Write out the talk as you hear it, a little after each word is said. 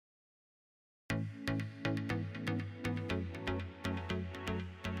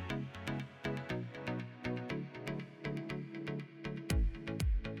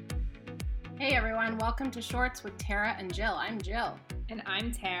Hey everyone, welcome to Shorts with Tara and Jill. I'm Jill. And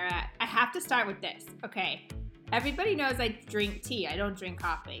I'm Tara. I have to start with this. Okay. Everybody knows I drink tea. I don't drink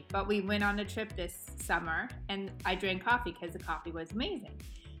coffee. But we went on a trip this summer and I drank coffee because the coffee was amazing.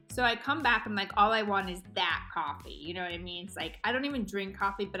 So I come back and like, all I want is that coffee. You know what I mean? It's like, I don't even drink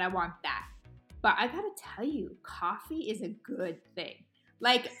coffee, but I want that. But I gotta tell you, coffee is a good thing.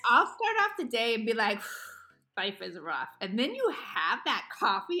 Like, I'll start off the day and be like, life is rough. And then you have that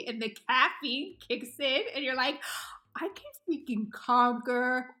coffee and the caffeine kicks in and you're like, I can freaking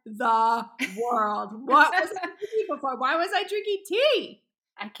conquer the world. What was I drinking before? Why was I drinking tea?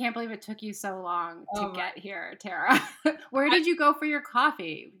 I can't believe it took you so long to get here, Tara. Where did you go for your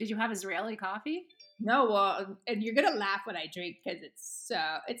coffee? Did you have Israeli coffee? No, well, and you're gonna laugh when I drink because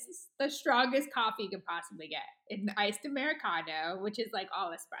it's the strongest coffee you can possibly get. An iced Americano, which is like all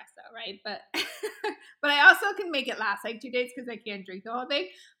espresso, right? But but I also can make it last like 2 days because I can't drink the whole thing.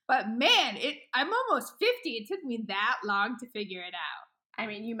 But man, I'm almost 50. It took me that long to figure it out. I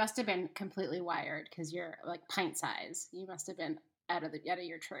mean, you must have been completely wired because you're like pint size. You must have been out of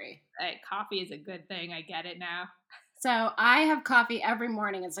your tree. Like, coffee is a good thing. I get it now. So I have coffee every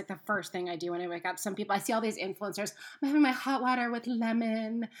morning. It's like the first thing I do when I wake up. Some people, I see all these influencers. I'm having my hot water with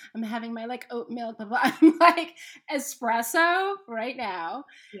lemon. I'm having my like oat milk. Blah, blah. I'm like espresso right now.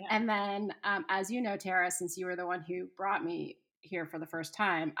 Yeah. And then, as you know, Tara, since you were the one who brought me here for the first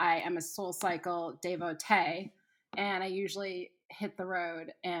time, I am a SoulCycle devotee, and I usually hit the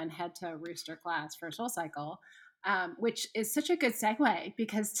road and head to Rooster class for SoulCycle. Which is such a good segue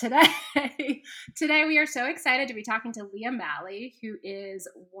because today we are so excited to be talking to Leah Malley, who is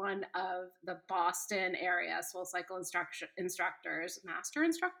one of the Boston area SoulCycle instructors, master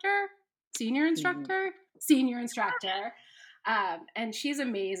instructor, senior instructor, senior instructor. And she's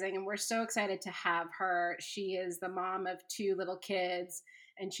amazing, and we're so excited to have her. She is the mom of 2 little kids,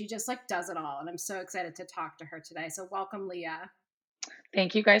 and she just like does it all. And I'm so excited to talk to her today. So welcome, Leah.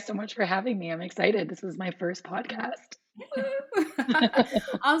 Thank you guys so much for having me. I'm excited. This is my first podcast.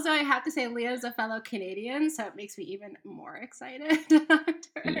 Also, I have to say, Leah is a fellow Canadian, so it makes me even more excited.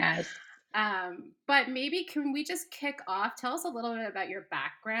 Yes. But maybe can we just kick off? Tell us a little bit about your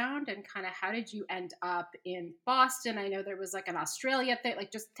background and kind of how did you end up in Boston? I know there was like an Australia thing.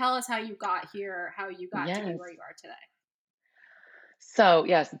 Like, just tell us how you got here, how you got to be where you are today. So,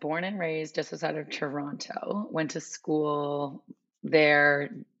 yes, born and raised just outside of Toronto. Went to school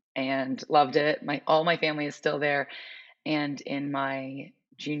there and loved it. All my family is still there. And in my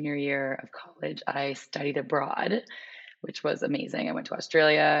junior year of college, I studied abroad, which was amazing. I went to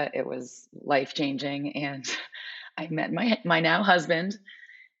Australia. It was life-changing, and I met my now husband.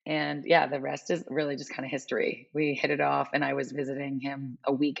 And yeah, the rest is really just kind of history. We hit it off, and I was visiting him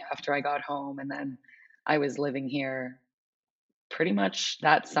a week after I got home, and then I was living here pretty much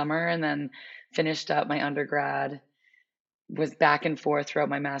that summer, and then finished up my undergrad, was back and forth throughout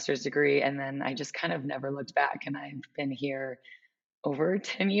my master's degree, and then I just kind of never looked back, and I've been here over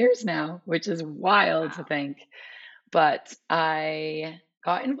 10 years now, which is wild to think. But I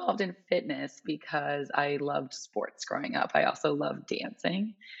got involved in fitness because I loved sports growing up. I also loved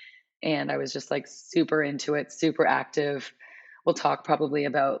dancing, and I was just like super into it, super active. We'll talk probably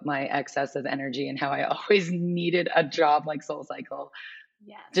about my excess of energy and how I always needed a job like SoulCycle,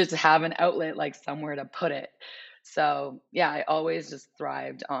 just to have an outlet, like somewhere to put it. So yeah, I always just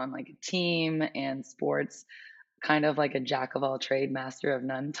thrived on like a team and sports, kind of like a jack of all trade, master of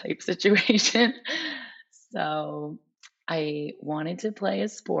none type situation. So I wanted to play a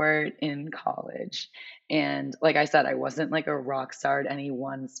sport in college. And like I said, I wasn't like a rock star at any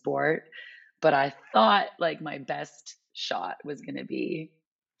one sport, but I thought like my best shot was going to be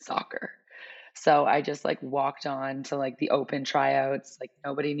soccer. So I just like walked on to like the open tryouts. Like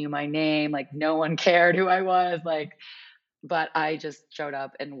nobody knew my name, like no one cared who I was, like, but I just showed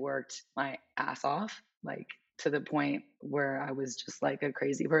up and worked my ass off, like to the point where I was just like a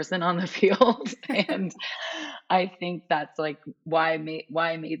crazy person on the field. And I think that's like why I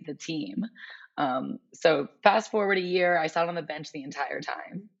made the team. So fast forward a year, I sat on the bench the entire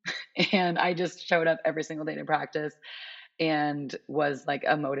time and I just showed up every single day to practice and was like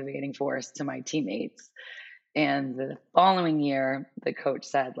a motivating force to my teammates. And the following year, the coach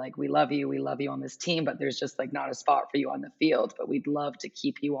said, like, we love you on this team, but there's just like not a spot for you on the field, but we'd love to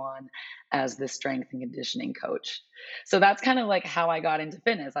keep you on as the strength and conditioning coach. So that's kind of like how I got into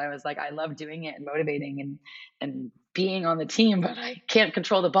fitness. I was like, I love doing it and motivating and being on the team, but I can't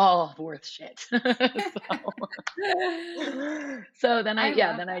control the ball worth shit. So then I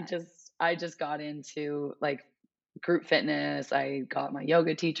just got into like group fitness. I got my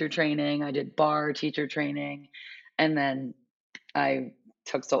yoga teacher training. I did bar teacher training. And then I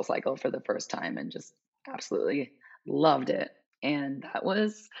took Soul Cycle for the first time and just absolutely loved it. And that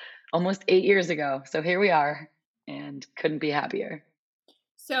was almost 8 years ago. So here we are and couldn't be happier.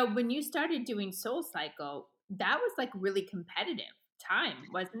 So when you started doing Soul Cycle, that was like really competitive time,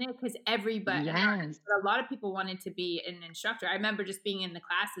 wasn't it? Because everybody, not, Yes. but a lot of people wanted to be an instructor. I remember just being in the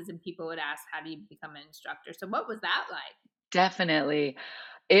classes and people would ask, "How do you become an instructor?" So what was that like? Definitely.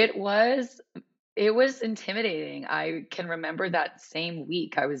 It was it was intimidating. I can remember that same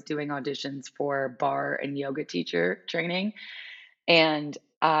week I was doing auditions for bar and yoga teacher training, and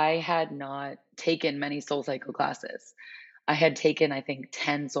I had not taken many Soul Cycle classes. I had taken, I think,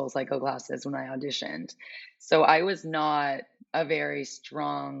 10 Soul Cycle classes when I auditioned. So I was not a very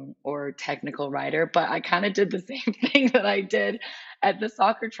strong or technical writer, but I kind of did the same thing that I did at the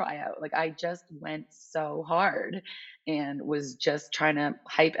soccer tryout. Like I just went so hard and was just trying to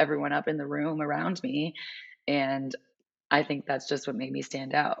hype everyone up in the room around me. And I think that's just what made me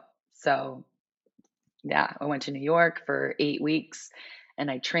stand out. So yeah, I went to New York for 8 weeks and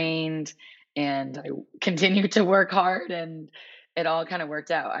I trained and I continued to work hard and it all kind of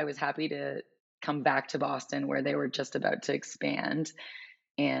worked out. I was happy to come back to Boston where they were just about to expand.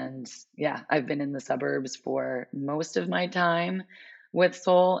 And yeah, I've been in the suburbs for most of my time with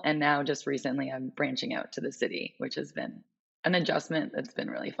Soul. And now just recently I'm branching out to the city, which has been an adjustment that's been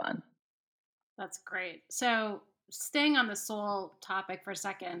really fun. That's great. So, staying on the soul topic for a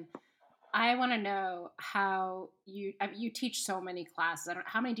second, I want to know how you teach so many classes. I don't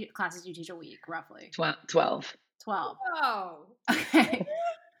how many classes do you teach a week roughly? 12. 12. Oh, Okay.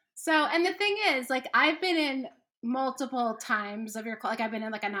 So, and the thing is, like, I've been in multiple times of your like I've been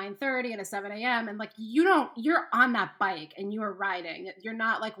in like a 9:30 and a 7 a.m. and like you're on that bike and you are riding. You're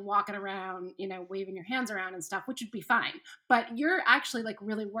not like walking around, waving your hands around and stuff, which would be fine. But you're actually like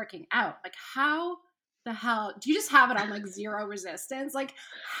really working out. Like how the hell do you just have it on like zero resistance? Like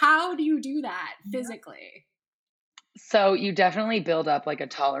how do you do that physically? So you definitely build up like a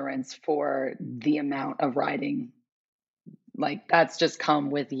tolerance for the amount of riding. Like that's just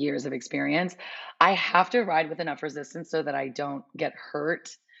come with years of experience. I have to ride with enough resistance so that I don't get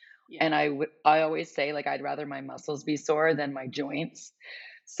hurt. Yeah. And I always say like I'd rather my muscles be sore than my joints.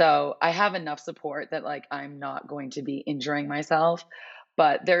 So I have enough support that like I'm not going to be injuring myself.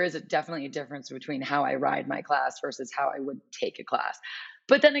 But there is definitely a difference between how I ride my class versus how I would take a class.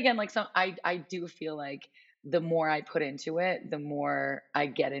 But then again, like I do feel like the more I put into it, the more I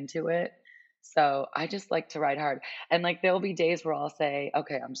get into it. So I just like to ride hard. And like there'll be days where I'll say,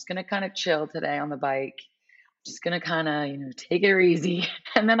 okay, I'm just gonna kind of chill today on the bike, just gonna kind of, take it easy.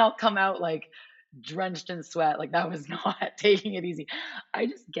 And then I'll come out like drenched in sweat. Like that was not taking it easy. I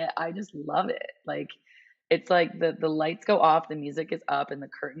just love it. Like it's like the lights go off, the music is up, and the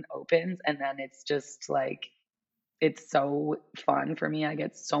curtain opens, and then it's just like it's so fun for me. I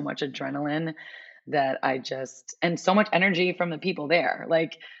get so much adrenaline that I just and so much energy from the people there.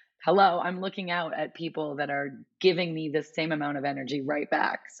 Like, hello, I'm looking out at people that are giving me the same amount of energy right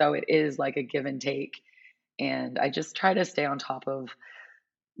back. So it is like a give and take. And I just try to stay on top of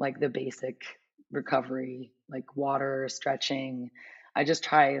like the basic recovery, like water, stretching. I just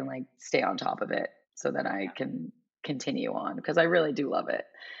try and like stay on top of it so that I can continue on because I really do love it.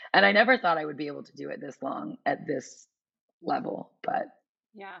 And I never thought I would be able to do it this long at this level, but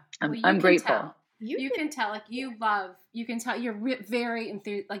Yeah. Well, I'm you I'm can grateful. tell. You can tell, like you can tell you're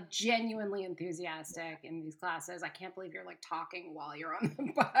very like genuinely enthusiastic in these classes. I can't believe you're like talking while you're on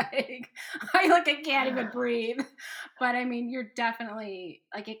the bike. I can't even breathe. But I mean, you're definitely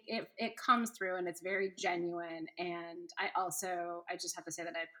like it comes through and it's very genuine. And I just have to say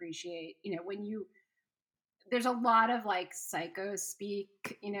that I appreciate, when there's a lot of like psycho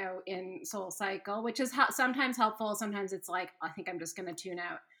speak, in Soul Cycle, which is sometimes helpful. Sometimes it's like, I think I'm just going to tune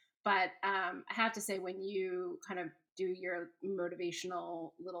out. But I have to say, when you kind of do your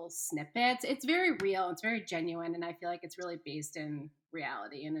motivational little snippets, it's very real. It's very genuine. And I feel like it's really based in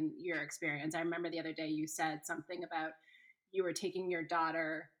reality and in your experience. I remember the other day you said something about you were taking your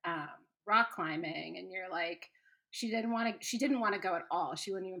daughter rock climbing and you're like, she didn't want to go at all.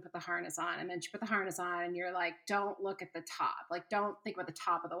 She wouldn't even put the harness on. And then she put the harness on and you're like, don't look at the top. Like don't think about the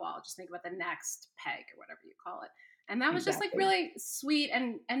top of the wall. Just think about the next peg or whatever you call it. And that was just like Exactly. really sweet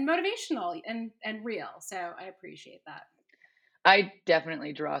and motivational and real. So I appreciate that. I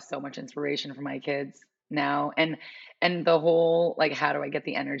definitely draw so much inspiration from my kids now and the whole like how do I get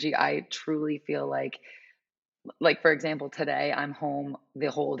the energy? I truly feel like for example today I'm home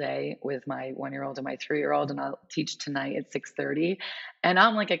the whole day with my 1 year old and my 3 year old and I'll teach tonight at 6:30 and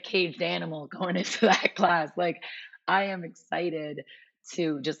I'm like a caged animal going into that class like I am excited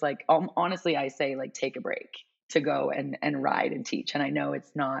to just like honestly I say like take a break, to go and ride and teach. And I know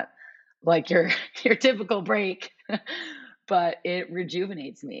it's not like your your typical break, but it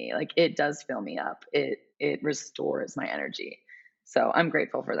rejuvenates me. Like it does fill me up. It restores my energy. So I'm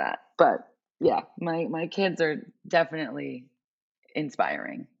grateful for that. But yeah, my kids are definitely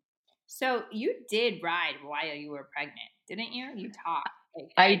inspiring. So you did ride while you were pregnant, didn't you? You taught.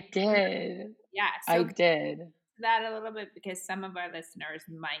 Like, and I did. yeah. I So did. that a little bit because some of our listeners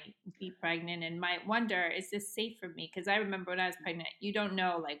might be pregnant and might wonder, is this safe for me? Because I remember when I was pregnant, you don't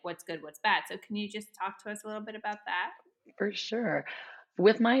know like what's good, what's bad. So can you just talk to us a little bit about that? For sure.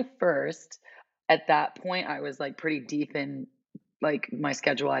 With my first, at that point, I was like pretty deep in like my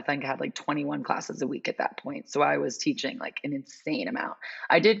schedule. I think I had like 21 classes a week at that point. So I was teaching like an insane amount.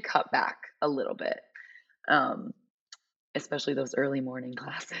 I did cut back a little bit, um, especially those early morning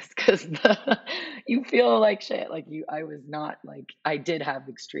classes because you feel like shit. Like I was not like, I did have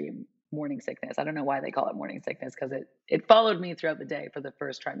extreme morning sickness. I don't know why they call it morning sickness because it followed me throughout the day for the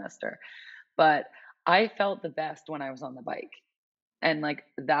first trimester. But I felt the best when I was on the bike. And like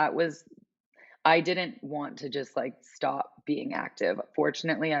that was I didn't want to just like stop being active.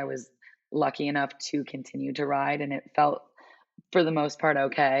 Fortunately, I was lucky enough to continue to ride and it felt for the most part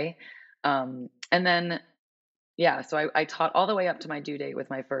okay. And then yeah, so I taught all the way up to my due date with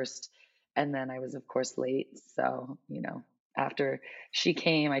my first, and then I was of course late. So, after she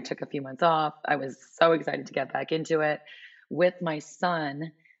came, I took a few months off. I was so excited to get back into it. With my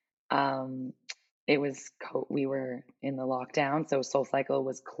son, um, we were in the lockdown, so Soul Cycle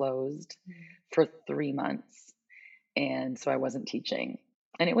was closed for 3 months, and so I wasn't teaching,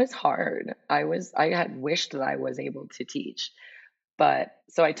 and it was hard. I had wished that I was able to teach, but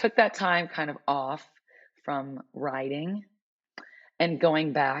so I took that time kind of off from writing, and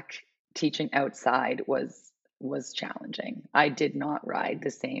going back teaching outside was challenging. I did not ride the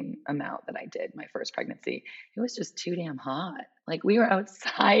same amount that I did my first pregnancy. It was just too damn hot. Like we were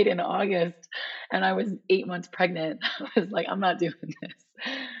outside in August and I was 8 months pregnant. I was like, I'm not doing this.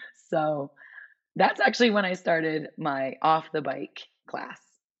 So that's actually when I started my off the bike class.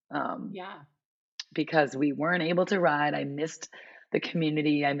 Um, Yeah. because we weren't able to ride. I missed the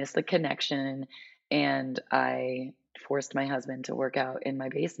community, I missed the connection, and I forced my husband to work out in my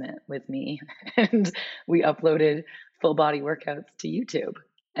basement with me. And we uploaded full body workouts to YouTube.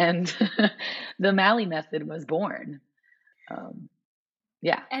 And the Mally method was born. Um,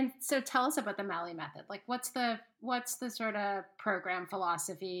 yeah. And so tell us about the Mally method. Like what's the sort of program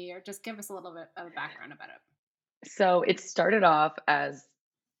philosophy, or just give us a little bit of a background about it. So it started off as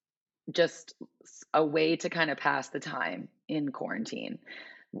just a way to kind of pass the time in quarantine.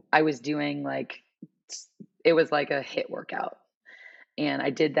 I was doing like, it was like a hit workout. And I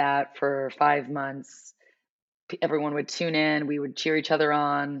did that for 5 months. Everyone would tune in. We would cheer each other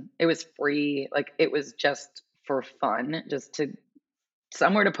on. It was free. Like it was just for fun, just to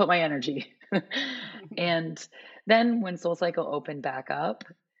somewhere to put my energy. And then when Soul Cycle opened back up,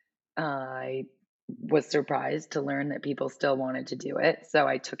 I was surprised to learn that people still wanted to do it. So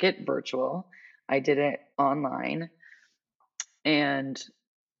I took it virtual. I did it online and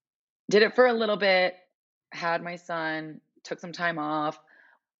did it for a little bit, had my son, took some time off,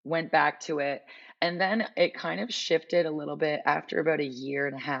 went back to it. And then it kind of shifted a little bit after about a year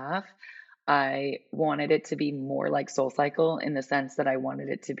and a half. I wanted it to be more like Soul Cycle in the sense that I wanted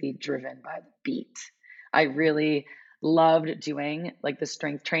it to be driven by the beat. I really loved doing like the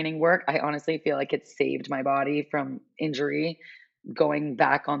strength training work. I honestly feel like it saved my body from injury going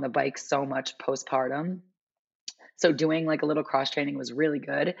back on the bike so much postpartum. So doing like a little cross training was really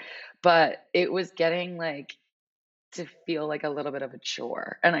good, but it was getting like to feel like a little bit of a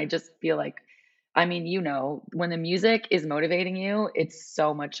chore. And I just feel like, I mean, when the music is motivating you, it's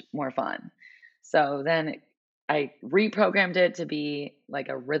so much more fun. So then I reprogrammed it to be like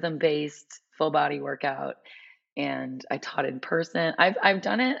a rhythm based full body workout. And I taught in person. I've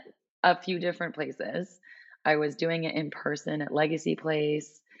done it a few different places. I was doing it in person at Legacy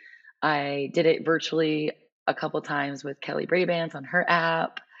Place. I did it virtually a couple times with Kelly Brabants on her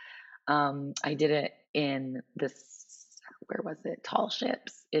app. I did it in where was it? Tall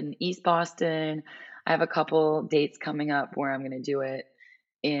Ships in East Boston. I have a couple dates coming up where I'm going to do it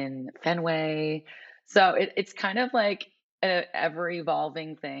in Fenway. So it's kind of like a ever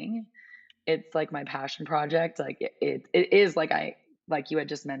evolving thing. It's like my passion project. Like it is like you had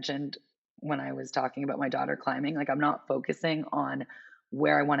just mentioned when I was talking about my daughter climbing. Like I'm not focusing on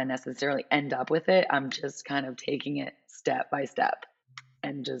where I want to necessarily end up with it. I'm just kind of taking it step by step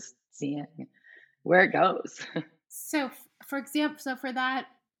and just seeing where it goes. So, for example, for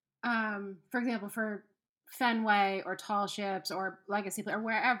example, for Fenway or Tall Ships or Legacy or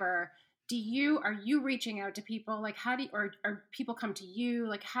wherever, are you reaching out to people? Like, how do you, or people come to you?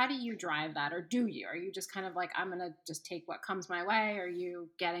 Like, how do you drive that? Or do you? Are you just kind of like, I'm going to just take what comes my way? Are you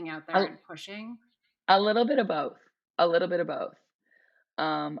getting out there A, and pushing? a little bit of both. A little bit of both.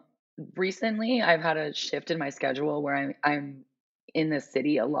 Um, Recently, I've had a shift in my schedule where I'm in the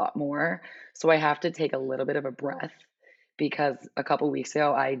city a lot more, so I have to take a little bit of a breath because a couple weeks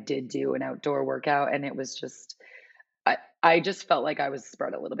ago I did do an outdoor workout and it was just I just felt like I was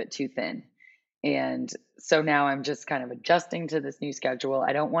spread a little bit too thin. And so now I'm just kind of adjusting to this new schedule.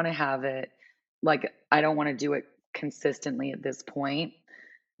 I don't want to have it like I don't want to do it consistently at this point,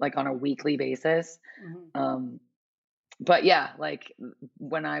 like on a weekly basis. Hmm. Um, but yeah, like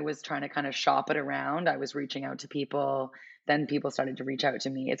when I was trying to kind of shop it around, I was reaching out to people. Then people started to reach out to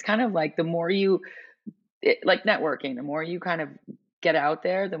me. It's kind of like the more like networking, the more you kind of get out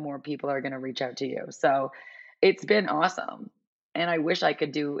there, the more people are going to reach out to you. So it's been awesome. And I wish I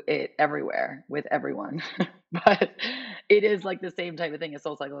could do it everywhere with everyone. But it is like the same type of thing as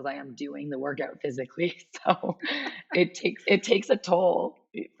Soul Cycle as I am doing the workout physically. So it takes a toll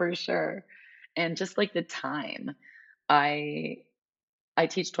for sure. And just like the time. I I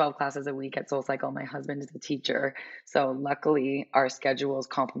teach 12 classes a week at Soul Cycle. My husband is a teacher. So luckily our schedules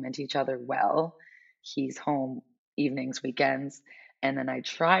complement each other well. He's home evenings, weekends, and then I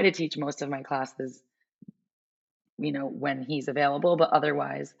try to teach most of my classes, when he's available, but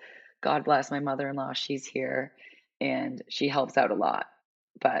otherwise, God bless my mother-in-law, she's here and she helps out a lot.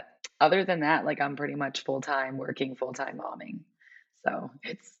 But other than that, like I'm pretty much full-time working, full-time momming. So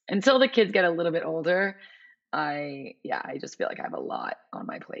it's until the kids get a little bit older, I just feel like I have a lot on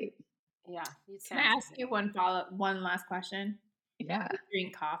my plate. Yeah, you Can I sound ask you one last question? Yeah. You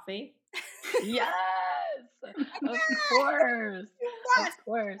drink coffee? Yes. Of Yes! course. You Of must.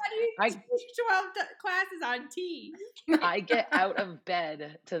 course. How do you I teach 12 classes on tea? I get out of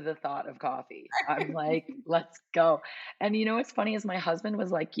bed to the thought of coffee. I'm like, "Let's go." And you know what's funny is my husband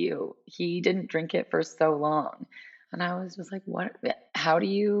was like you. He didn't drink it for so long. And I was just like, "What? How do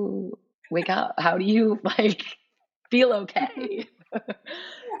you wake up? How do you like feel okay?"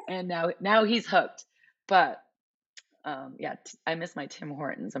 And now he's hooked. But yeah, I miss my Tim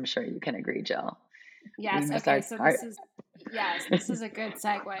Hortons. I'm sure you can agree, Jill. We Yes. miss Okay. our So our this is a good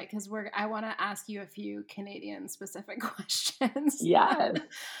segue because I want to ask you a few Canadian specific questions. Yes.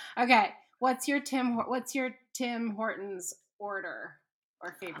 Okay. What's your Tim Hortons order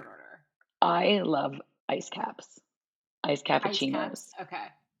or favorite order? I love ice caps, ice Ice caps. cappuccinos. Okay.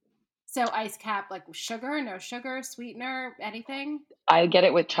 So ice cap, like sugar, no sugar, sweetener, anything? I get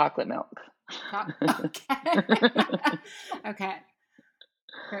it with chocolate milk. Okay. Okay.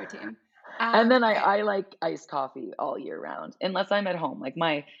 Protein. And then I, Okay. I like iced coffee all year round, unless I'm at home. Like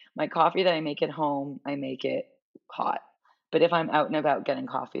my coffee that I make at home, I make it hot. But if I'm out and about getting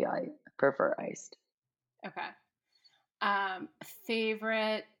coffee, I prefer iced. Okay.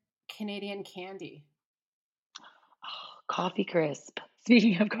 Favorite Canadian candy? Coffee crisp.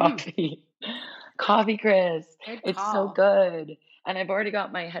 Speaking of Mm, coffee, coffee crisp. good It's so call. good. And I've already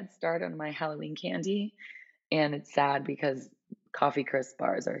got my head start on my Halloween candy. And it's sad because coffee crisp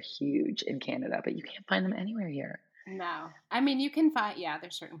bars are huge in Canada, but you can't find them anywhere here. No. I mean, you can find, yeah,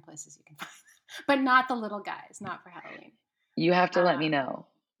 there's certain places you can find them, but not the little guys, not for Halloween. You have to let me Um, know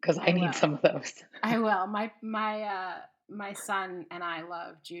because I I need will. some of those. I will. My son and I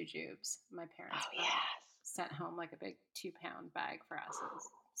love jujubes. My parents Oh, yes. sent home like a big 2 pound bag for us. It was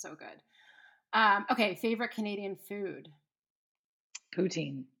so good. Okay, favorite Canadian food.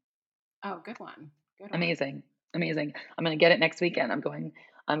 Poutine. Oh, good one. Good one. Amazing. Amazing. I'm gonna get it next weekend. I'm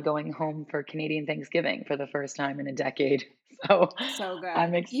going home for Canadian Thanksgiving for the first time in a decade. So So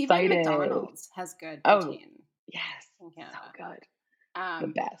I'm good. Even excited. McDonald's has good Oh, poutine yes. in So Canada. good. The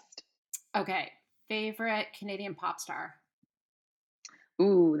Um, best. okay, favorite Canadian pop star.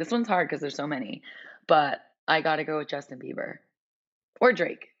 Ooh, this one's hard because there's so many. But I gotta go with Justin Bieber. Or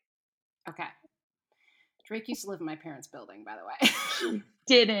Drake. Okay, Drake used to live in my parents' building, by the way. He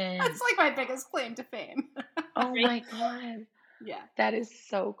That's didn't. like my biggest claim to fame. Oh Great. my God. Yeah, That is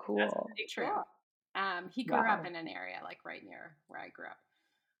so That's cool. pretty true. cool. He grew up Wow. in an area like right near where I grew up.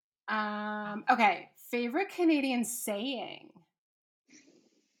 Okay, favorite Canadian saying.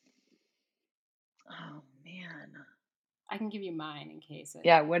 Oh man. I can give you mine in case it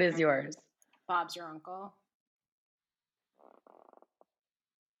Yeah, what is triggers. yours? Bob's your uncle.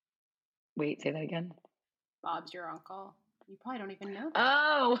 Wait, say that again. Bob's your uncle. You probably don't even know that.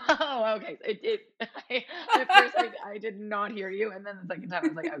 Oh, oh, okay. At first I did not hear you, and then the second time I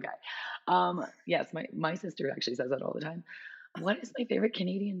was like, okay. Yes, my sister actually says that all the time. What is my favorite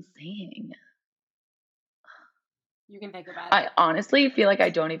Canadian saying? You can think about I it. honestly feel like I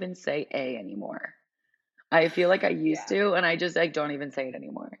don't even say A anymore. I feel like I used Yeah. to, and I just like don't even say it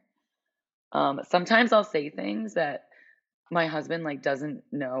anymore. Sometimes I'll say things that my husband like doesn't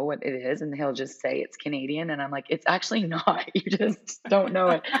know what it is, and he'll just say it's Canadian, and I'm like, it's actually not. You just don't know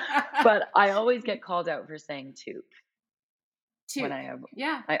it. But I always get called out for saying toque when Toque. I have.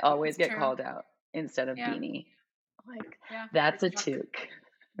 Yeah, I always it's get true. called out instead of Yeah, beanie. Like yeah. that's It's a toque.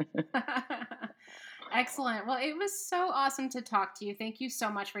 toque. Excellent. Well, it was so awesome to talk to you. Thank you so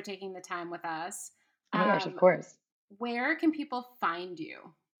much for taking the time with us. Oh my gosh, of Um, course. where can people find you?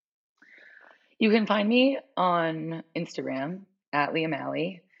 You can find me on Instagram at Leah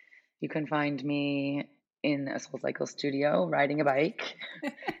Malley. You can find me in a SoulCycle studio riding a bike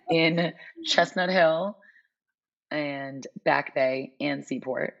in Chestnut Hill and Back Bay and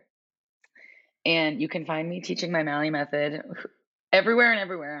Seaport. And you can find me teaching my Malley method everywhere and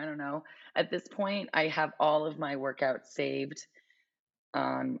everywhere. I don't know. At this point, I have all of my workouts saved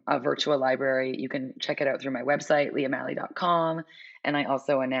on a virtual library. You can check it out through my website, leahmalley.com. And I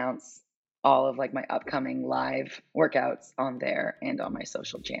also announce all of like my upcoming live workouts on there and on my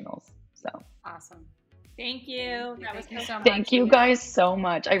social channels. So Awesome. Thank you. That was Thank you so so fun. much. thank you Leah. guys so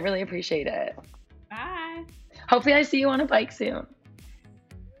much. I really appreciate it. Bye. Hopefully I see you on a bike soon.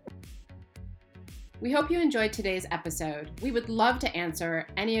 We hope you enjoyed today's episode. We would love to answer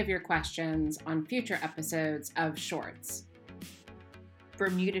any of your questions on future episodes of Shorts.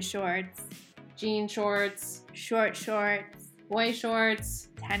 Bermuda shorts, Jean shorts, short shorts, boy shorts,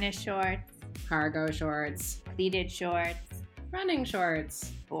 tennis shorts, cargo shorts, pleated shorts, running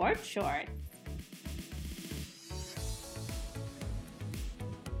shorts. board shorts.